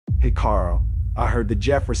Hey Carl, I heard the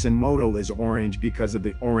Jefferson modal is orange because of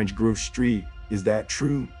the Orange Grove Street. Is that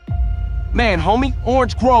true? Man, homie,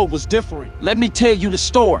 Orange Grove was different. Let me tell you the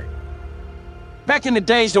story. Back in the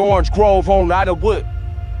days, the Orange Grove owned Idlewood,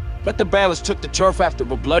 but the Ballas took the turf after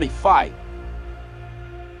a bloody fight.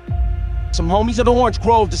 Some homies of the Orange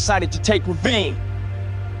Grove decided to take revenge.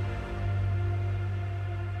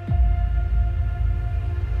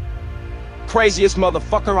 Craziest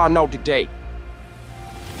motherfucker I know today.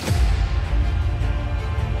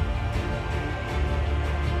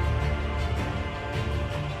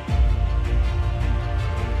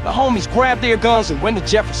 The homies grabbed their guns and went to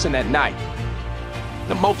Jefferson that night.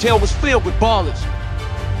 The motel was filled with ballers.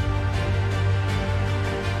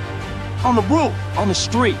 On the roof, on the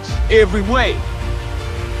streets, every way.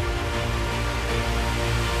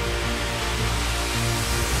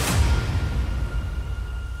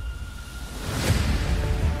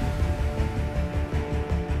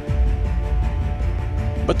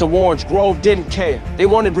 But the Orange Grove didn't care. They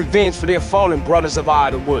wanted revenge for their fallen brothers of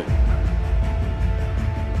Idlewood.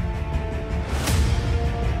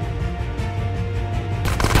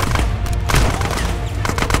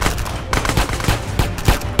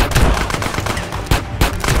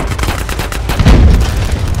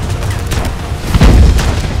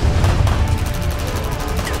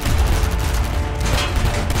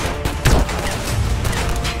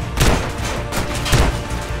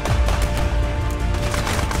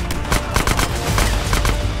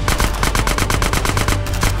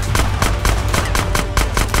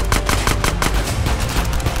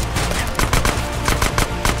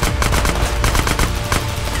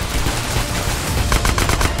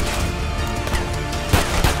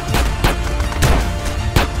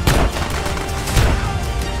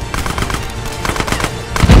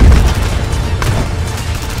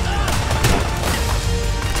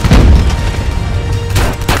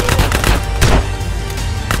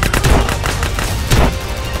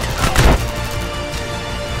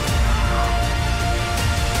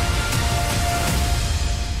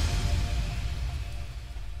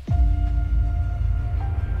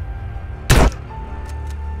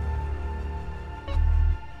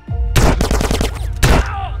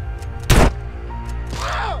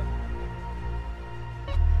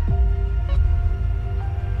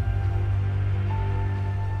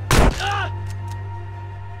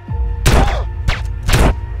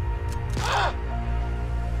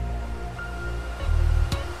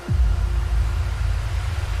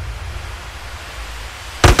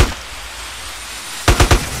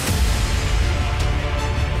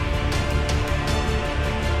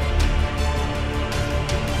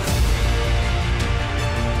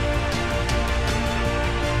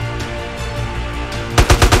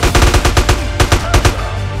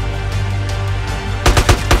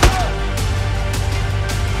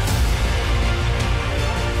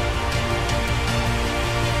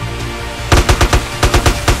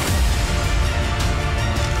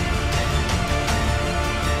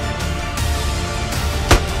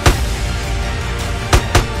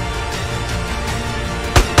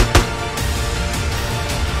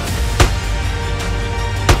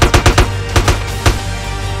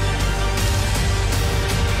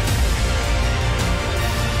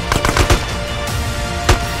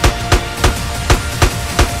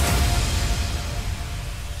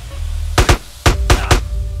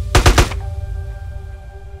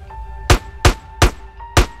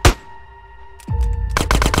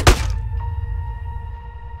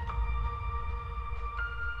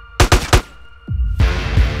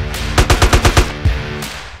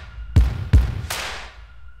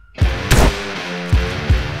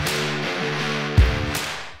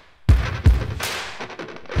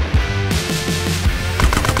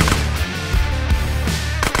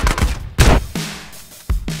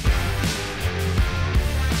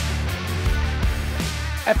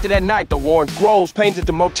 After that night, the Orange Groves painted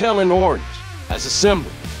the motel in orange as a symbol.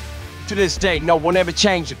 To this day, no one ever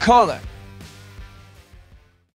changed the color.